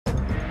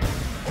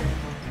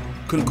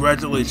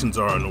Congratulations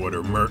are in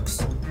order,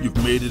 Mercs. You've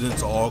made it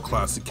into All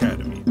Class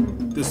Academy.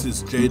 This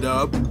is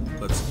J-Dub.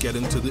 Let's get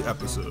into the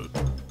episode.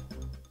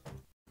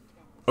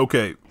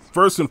 Okay,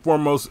 first and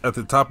foremost, at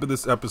the top of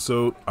this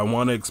episode, I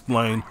want to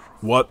explain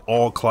what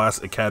All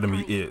Class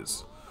Academy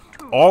is.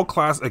 All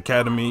Class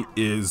Academy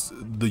is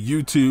the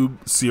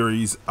YouTube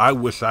series I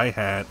wish I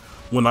had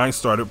when I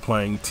started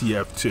playing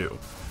TF2.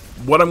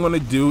 What I'm going to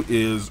do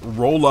is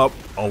roll up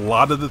a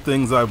lot of the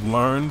things I've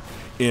learned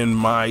in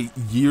my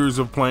years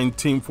of playing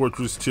Team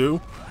Fortress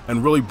 2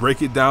 and really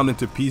break it down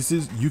into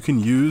pieces you can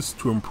use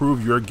to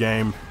improve your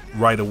game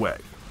right away.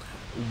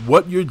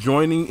 What you're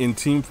joining in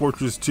Team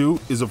Fortress 2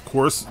 is, of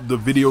course, the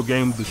video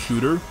game The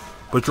Shooter,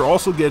 but you're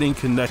also getting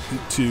connected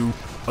to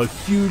a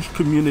huge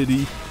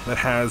community that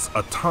has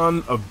a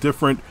ton of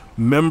different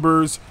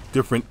members,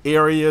 different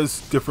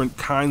areas, different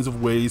kinds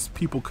of ways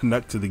people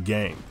connect to the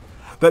game.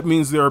 That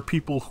means there are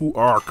people who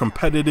are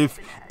competitive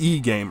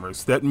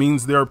e-gamers. That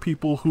means there are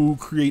people who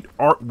create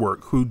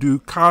artwork, who do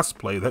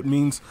cosplay. That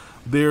means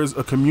there's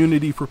a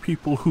community for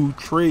people who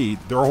trade.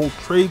 There are whole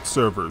trade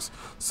servers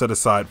set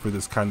aside for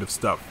this kind of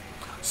stuff.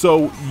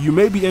 So you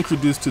may be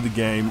introduced to the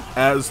game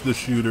as the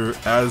shooter,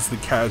 as the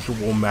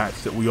casual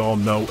match that we all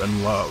know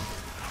and love.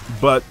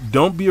 But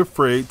don't be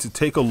afraid to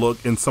take a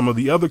look in some of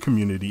the other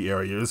community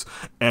areas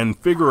and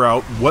figure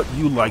out what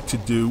you like to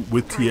do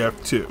with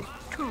TF2.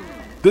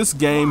 This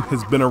game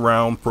has been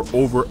around for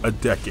over a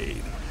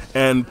decade,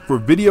 and for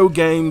video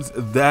games,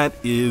 that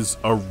is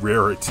a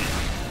rarity.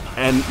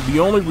 And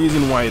the only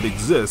reason why it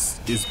exists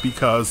is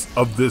because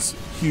of this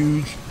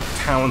huge,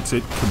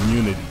 talented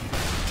community.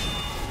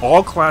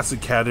 All Class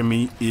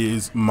Academy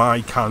is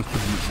my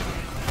contribution.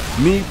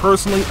 Me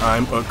personally,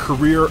 I'm a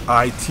career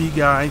IT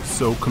guy,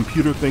 so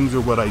computer things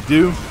are what I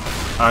do.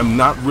 I'm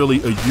not really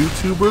a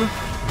YouTuber,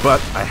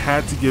 but I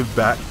had to give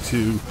back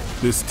to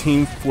this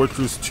Team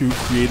Fortress 2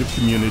 creative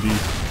community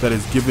that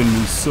has given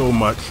me so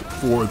much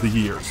for the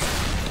years.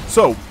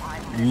 So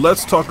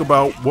let's talk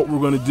about what we're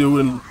going to do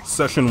in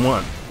session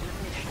 1.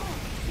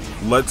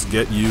 Let's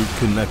get you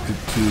connected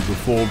to the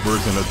full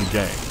version of the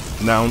game.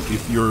 Now,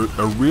 if you're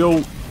a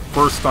real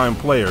first-time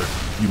player,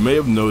 you may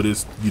have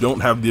noticed you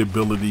don't have the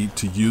ability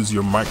to use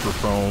your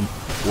microphone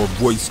or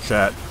voice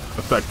chat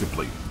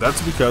effectively.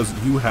 That's because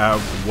you have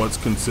what's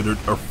considered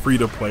a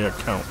free-to-play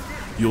account.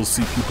 You'll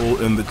see people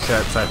in the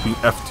chat typing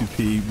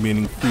F2P,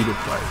 meaning free to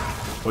play.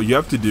 What you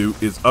have to do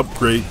is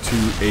upgrade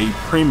to a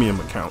premium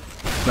account.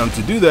 Now,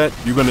 to do that,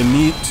 you're going to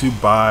need to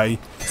buy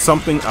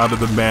something out of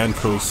the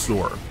Manco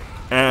store.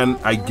 And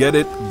I get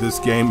it, this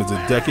game is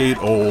a decade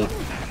old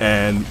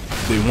and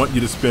they want you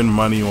to spend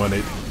money on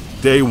it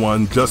day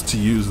one just to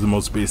use the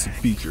most basic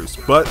features.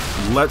 But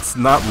let's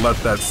not let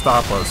that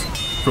stop us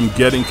from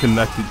getting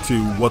connected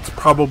to what's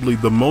probably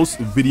the most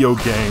video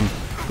game,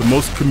 the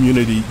most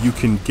community you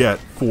can get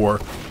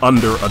for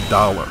under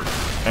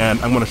 $1.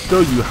 And I'm going to show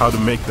you how to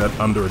make that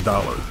under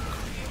 $1.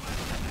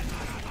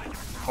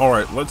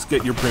 Alright, let's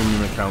get your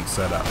premium account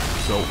set up.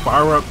 So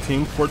fire up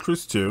Team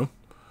Fortress 2.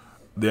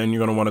 Then you're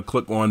going to want to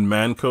click on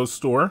Manco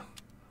Store.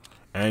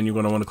 And you're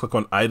going to want to click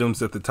on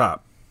Items at the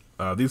top.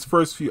 These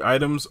first few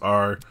items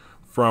are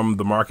from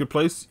the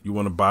marketplace. You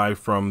want to buy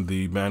from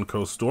the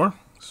Manco Store.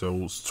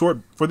 So sort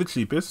for the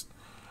cheapest.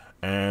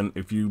 And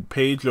if you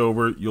page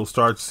over, you'll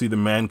start to see the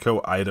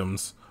Manco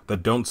items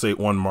that don't say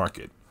on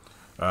market.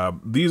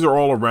 These are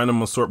all a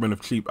random assortment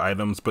of cheap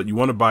items, but you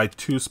want to buy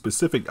 2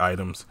 specific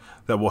items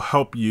that will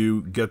help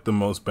you get the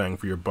most bang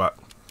for your buck.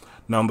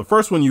 Now, the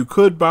first one you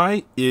could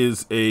buy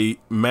is a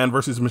Man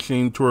vs.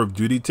 Machine Tour of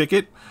Duty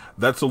ticket.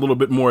 That's a little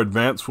bit more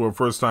advanced for a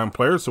first-time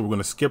player, so we're going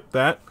to skip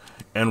that.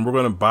 And we're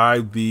going to buy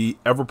the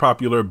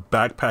ever-popular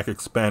Backpack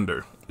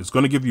Expander. It's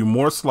going to give you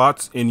more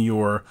slots in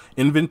your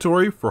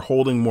inventory for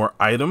holding more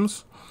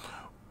items,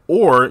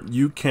 or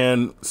you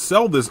can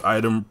sell this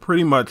item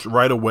pretty much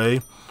right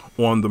away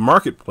on the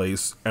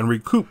marketplace and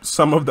recoup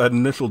some of that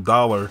initial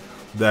dollar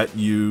that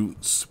you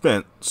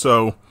spent.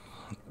 So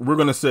we're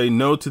going to say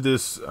no to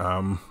this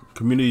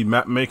community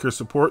map maker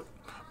support.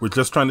 We're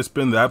just trying to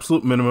spend the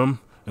absolute minimum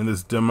in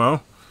this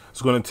demo.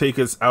 It's going to take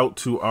us out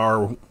to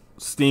our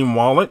Steam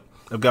wallet.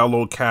 I've got a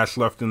little cash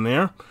left in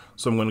there,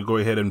 so I'm going to go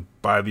ahead and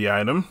buy the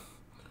item.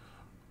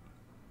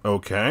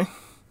 Okay,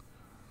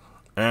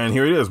 and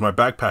here it is, my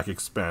Backpack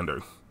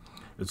Expander.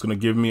 It's going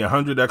to give me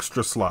 100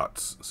 extra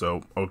slots,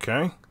 so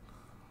okay.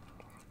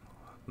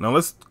 Now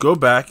let's go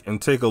back and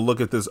take a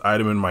look at this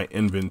item in my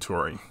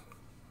inventory.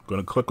 I'm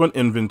going to click on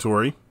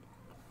Inventory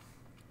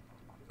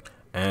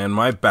and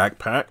my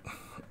backpack,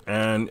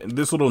 and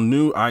this little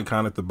new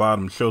icon at the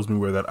bottom shows me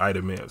where that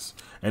item is,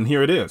 and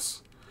here it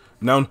is.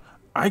 Now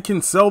I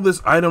can sell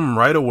this item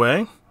right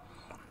away,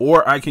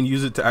 or I can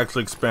use it to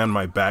actually expand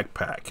my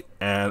backpack.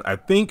 And I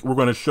think we're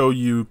going to show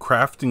you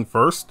crafting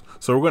first.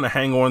 So we're going to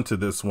hang on to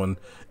this one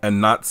and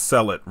not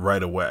sell it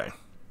right away.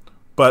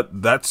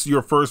 But that's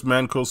your first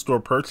Manco Store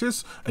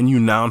purchase, and you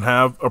now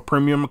have a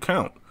premium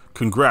account.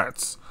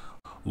 Congrats.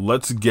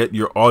 Let's get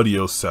your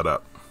audio set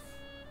up.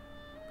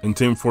 In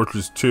Team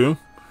Fortress 2, you're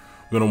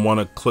going to want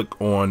to click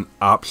on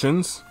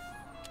Options.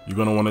 You're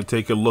going to want to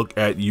take a look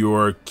at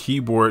your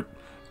keyboard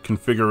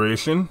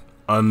configuration,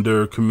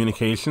 under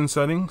communication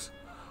settings.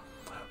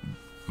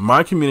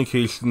 My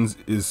communications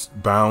is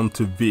bound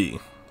to V,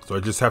 so I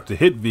just have to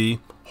hit V,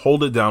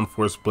 hold it down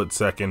for a split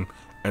second,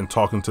 and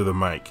talk into the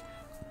mic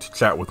to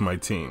chat with my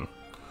team.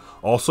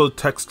 Also,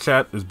 text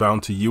chat is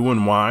bound to U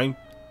and Y,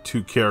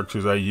 two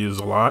characters I use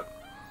a lot.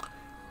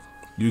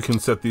 You can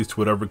set these to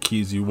whatever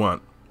keys you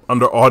want.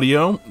 Under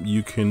audio,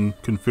 you can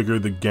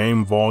configure the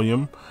game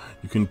volume,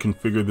 you can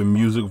configure the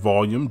music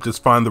volume,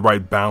 just find the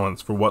right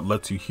balance for what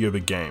lets you hear the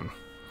game.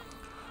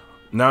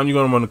 Now you're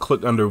going to want to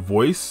click under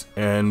voice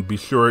and be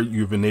sure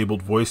you've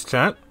enabled voice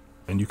chat,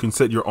 and you can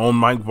set your own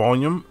mic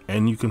volume,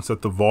 and you can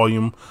set the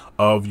volume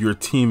of your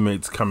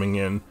teammates coming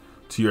in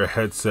to your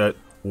headset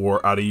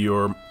or out of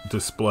your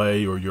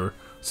display or your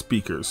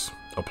speakers.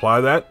 Apply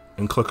that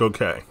and click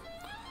OK.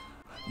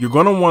 You're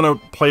going to want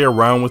to play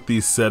around with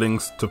these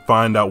settings to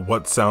find out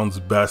what sounds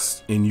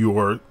best in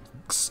your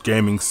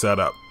gaming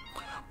setup.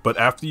 But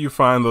after you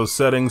find those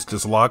settings,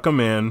 just lock them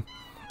in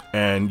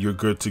and you're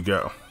good to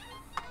go.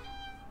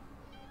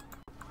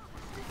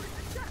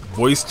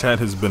 Voice chat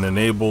has been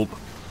enabled,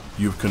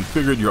 you've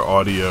configured your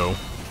audio,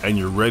 and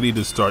you're ready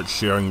to start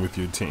sharing with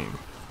your team.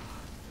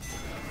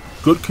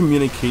 Good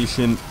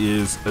communication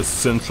is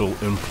essential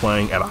in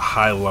playing at a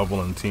high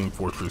level in Team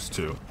Fortress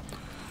 2.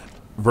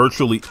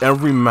 Virtually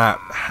every map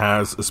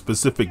has a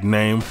specific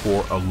name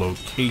for a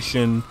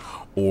location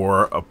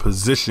or a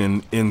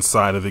position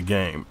inside of the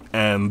game,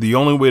 and the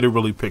only way to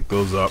really pick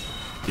those up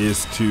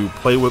is to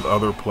play with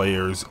other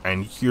players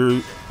and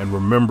hear and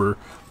remember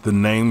the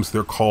names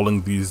they're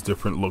calling these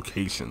different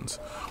locations,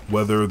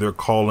 whether they're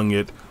calling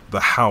it the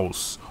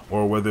house,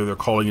 or whether they're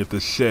calling it the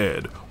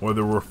shed, or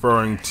they're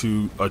referring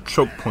to a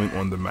choke point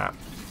on the map.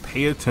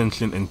 Pay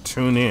attention and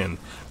tune in,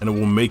 and it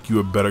will make you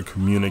a better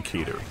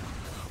communicator.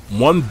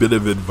 One bit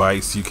of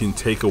advice you can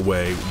take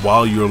away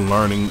while you're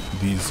learning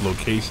these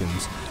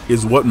locations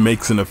is what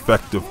makes an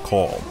effective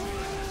call.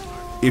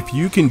 If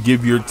you can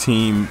give your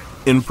team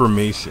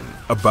information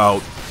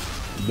about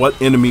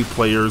what enemy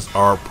players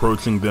are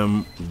approaching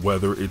them,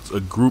 whether it's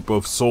a group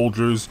of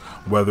soldiers,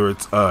 whether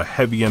it's a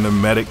heavy and a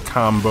medic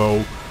combo,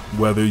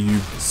 whether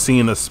you've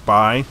seen a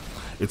spy,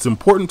 it's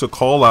important to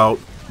call out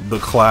the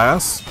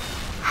class,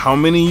 how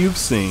many you've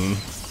seen,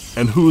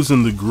 and who's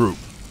in the group.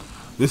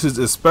 This is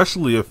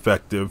especially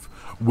effective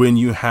when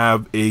you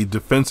have a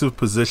defensive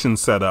position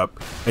set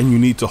up and you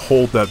need to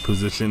hold that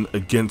position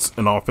against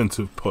an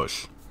offensive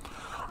push.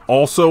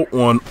 Also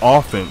on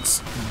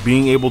offense,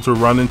 being able to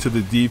run into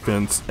the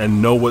defense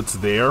and know what's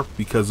there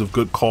because of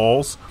good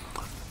calls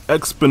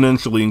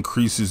exponentially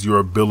increases your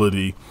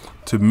ability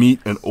to meet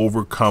and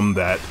overcome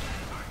that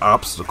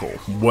obstacle,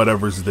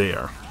 whatever's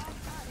there.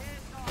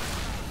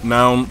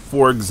 Now,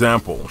 for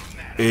example,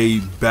 a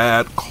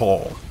bad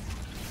call.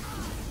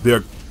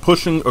 They're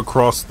pushing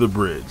across the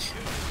bridge.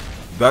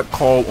 That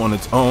call on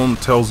its own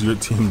tells your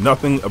team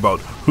nothing about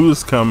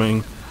who's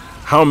coming,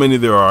 how many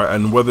there are,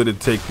 and whether to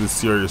take this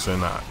serious or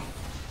not.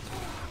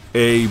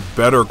 A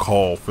better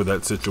call for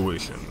that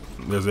situation.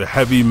 There's a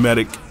heavy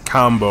medic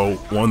combo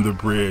on the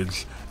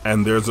bridge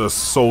and there's a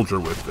soldier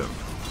with them.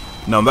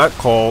 Now that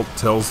call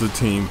tells the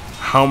team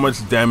how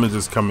much damage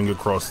is coming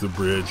across the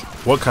bridge,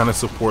 what kind of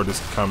support is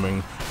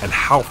coming, and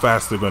how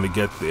fast they're going to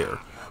get there.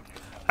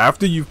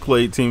 After you've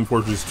played Team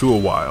Fortress 2 a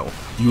while,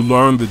 you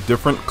learn the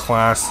different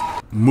class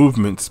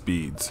movement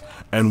speeds,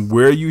 and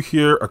where you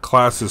hear a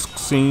class is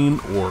seen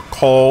or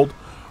called,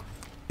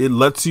 it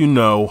lets you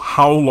know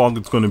how long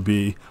it's going to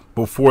be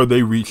before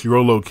they reach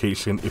your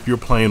location if you're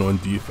playing on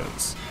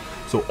defense.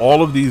 So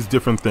all of these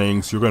different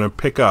things you're going to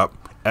pick up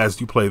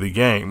as you play the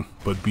game,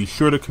 but be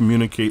sure to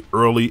communicate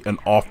early and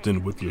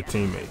often with your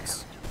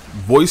teammates.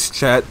 Voice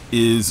chat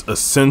is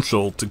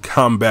essential to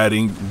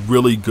combating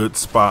really good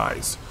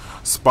spies.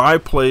 Spy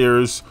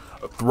players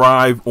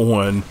thrive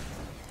on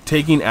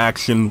taking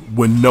action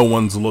when no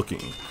one's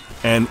looking.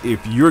 And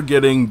if you're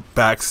getting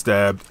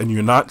backstabbed and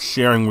you're not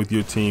sharing with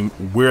your team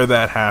where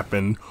that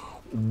happened,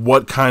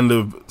 what kind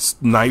of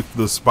knife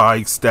the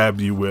spy stabbed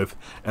you with,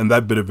 and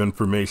that bit of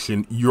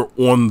information, you're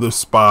on the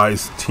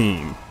spy's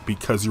team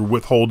because you're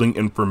withholding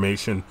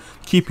information,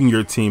 keeping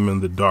your team in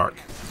the dark.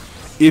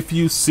 If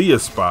you see a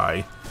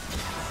spy,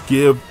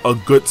 give a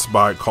good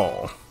spy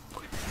call.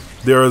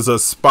 There is a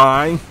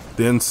spy,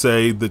 then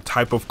say the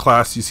type of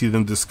class you see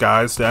them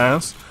disguised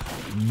as,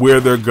 where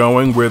they're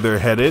going, where they're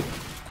headed.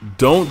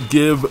 Don't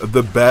give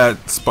the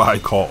bad spy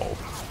call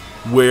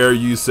where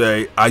you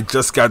say, I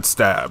just got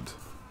stabbed.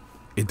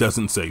 It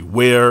doesn't say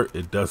where,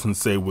 it doesn't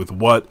say with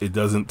what, it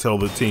doesn't tell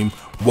the team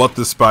what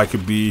the spy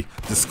could be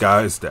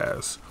disguised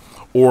as.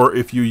 Or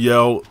if you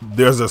yell,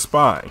 there's a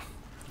spy,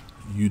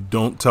 you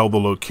don't tell the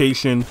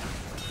location,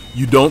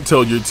 you don't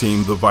tell your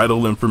team the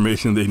vital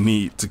information they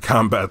need to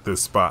combat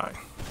this spy.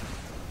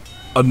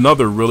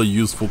 Another really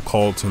useful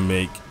call to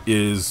make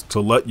is to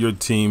let your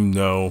team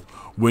know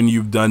when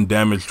you've done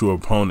damage to an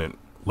opponent.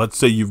 Let's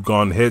say you've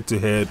gone head to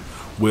head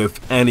with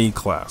any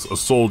class, a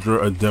soldier,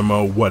 a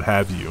demo, what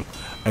have you,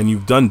 and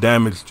you've done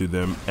damage to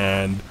them,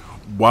 and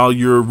while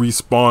you're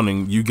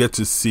respawning, you get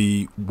to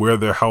see where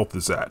their health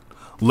is at.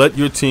 Let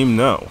your team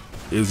know.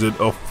 Is it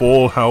a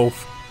full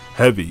health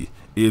heavy?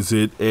 Is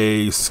it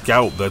a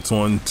scout that's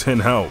on 10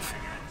 health?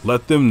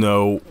 Let them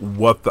know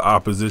what the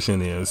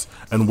opposition is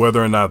and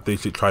whether or not they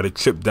should try to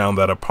chip down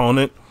that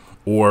opponent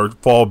or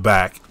fall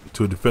back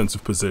to a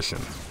defensive position.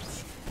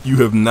 You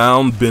have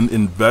now been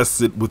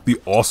invested with the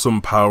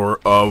awesome power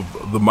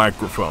of the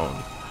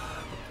microphone.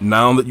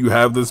 Now that you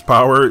have this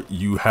power,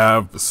 you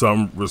have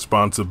some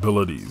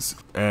responsibilities.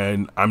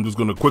 And I'm just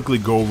going to quickly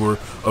go over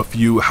a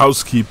few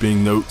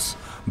housekeeping notes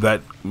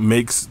that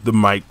makes the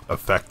mic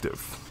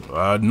effective.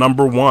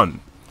 Number 1,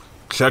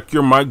 check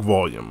your mic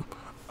volume.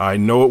 I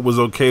know it was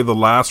okay the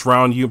last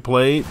round you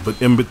played,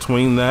 but in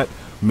between that,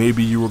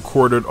 maybe you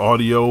recorded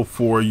audio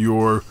for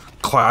your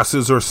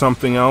classes or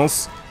something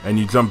else, and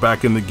you jump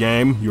back in the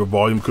game, your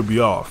volume could be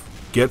off.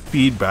 Get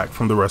feedback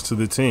from the rest of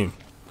the team.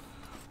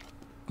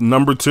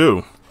 Number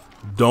 2,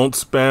 don't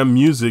spam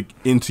music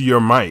into your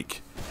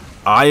mic.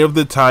 Eye of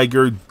the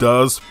Tiger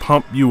does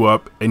pump you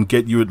up and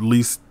get you at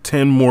least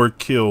 10 more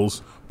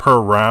kills per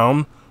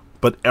round,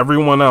 but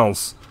everyone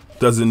else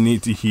doesn't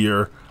need to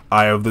hear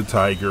Eye of the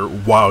Tiger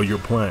while you're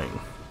playing.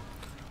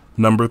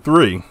 Number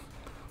 3,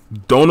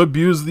 don't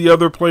abuse the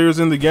other players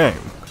in the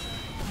game.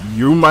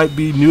 You might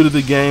be new to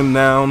the game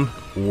now,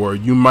 or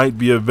you might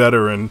be a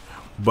veteran,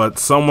 but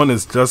someone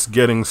is just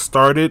getting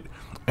started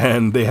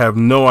and they have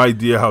no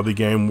idea how the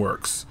game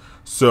works.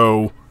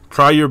 So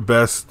try your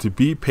best to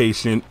be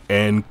patient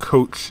and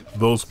coach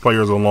those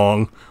players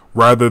along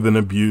rather than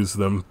abuse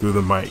them through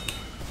the mic.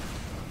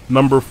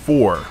 Number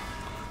 4,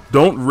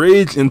 don't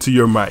rage into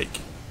your mic.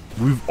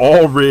 We've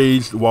all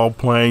raged while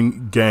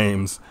playing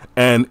games,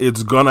 and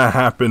it's gonna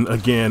happen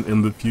again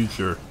in the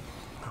future.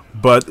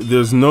 But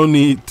there's no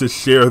need to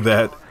share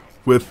that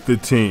with the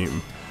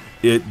team.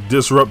 It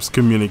disrupts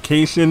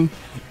communication.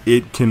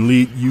 It can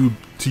lead you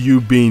to you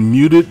being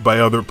muted by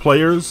other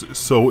players,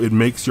 so it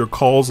makes your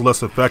calls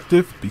less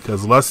effective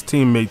because less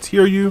teammates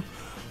hear you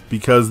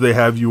because they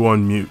have you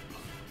on mute.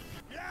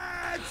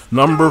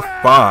 Number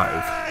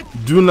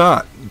 5, do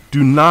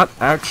not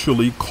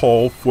actually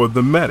call for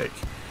the medic.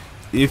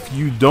 If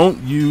you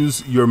don't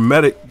use your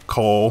medic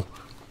call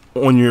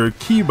on your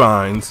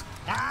keybinds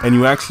and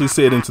you actually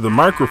say it into the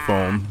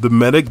microphone, the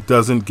medic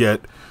doesn't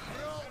get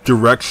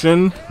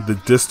direction, the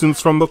distance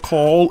from the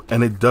call,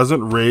 and it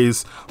doesn't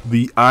raise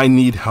the I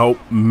need help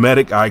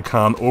medic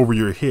icon over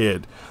your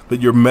head that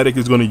your medic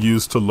is going to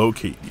use to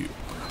locate you.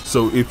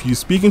 So if you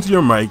speak into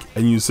your mic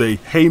and you say,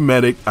 "Hey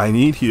medic, I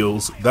need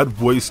heals," that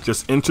voice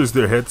just enters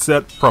their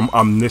headset from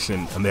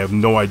Omniscient and they have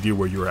no idea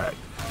where you're at.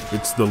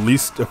 It's the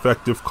least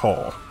effective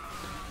call.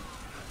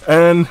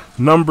 And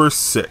number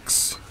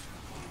 6,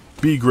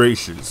 be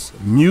gracious.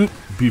 Mute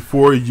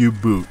before you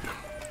boot.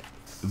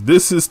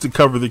 This is to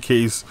cover the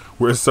case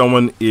where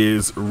someone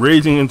is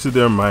raging into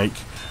their mic,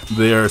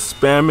 they're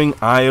spamming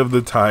Eye of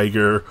the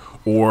Tiger,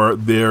 or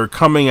they're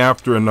coming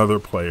after another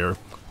player.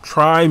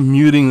 Try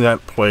muting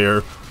that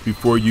player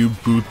before you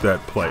boot that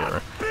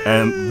player,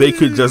 and they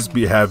could just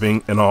be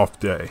having an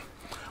off day.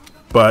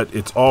 But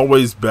it's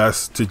always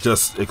best to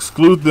just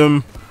exclude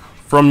them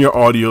from your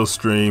audio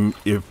stream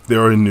if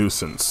they're a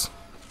nuisance.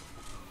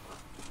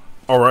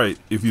 Alright,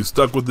 if you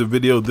stuck with the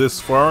video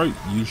this far,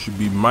 you should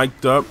be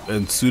mic'd up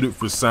and suited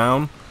for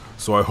sound,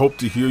 so I hope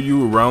to hear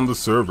you around the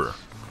server.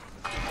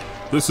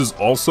 This is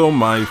also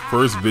my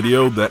first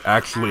video that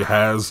actually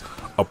has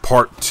a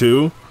part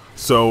 2,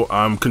 so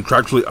I'm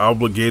contractually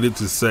obligated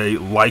to say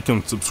like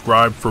and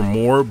subscribe for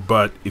more,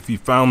 but if you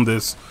found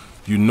this,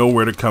 you know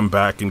where to come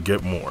back and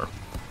get more.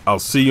 I'll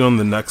see you on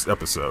the next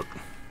episode.